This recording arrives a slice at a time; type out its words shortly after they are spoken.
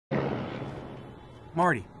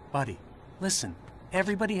Marty, buddy, listen.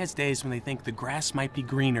 Everybody has days when they think the grass might be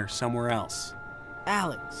greener somewhere else.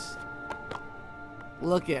 Alex,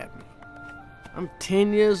 look at me. I'm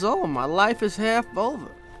 10 years old. My life is half over.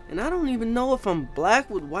 And I don't even know if I'm black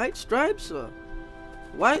with white stripes or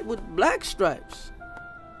white with black stripes.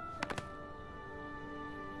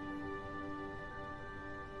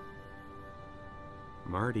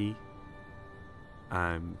 Marty,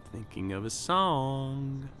 I'm thinking of a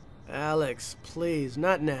song. Alex, please,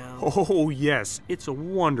 not now. Oh, yes. It's a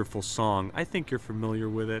wonderful song. I think you're familiar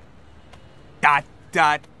with it. Da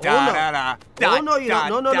da da da da. Oh no, you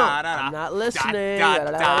don't. No. I'm not listening.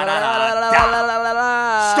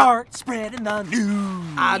 Start spreading the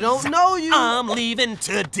news. I don't know you. I'm leaving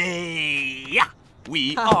today.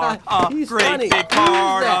 We are a He's great funny. big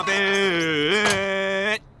part Who's of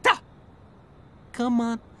it. Come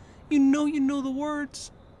on. You know the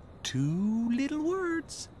words. 2 little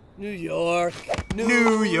words. New York.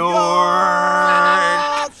 New York.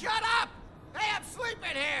 Oh, shut up! Hey, I'm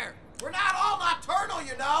sleeping here. We're not all nocturnal,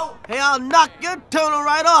 you know. Hey, I'll knock your turtle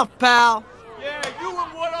right off, pal. Yeah, you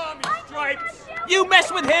and what army stripes? You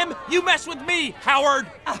mess with him, you mess with me, Howard.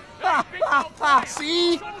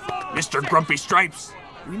 See? Mr. Grumpy Stripes.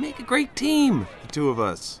 We make a great team, the two of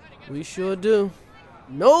us. We sure do.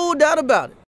 No doubt about it.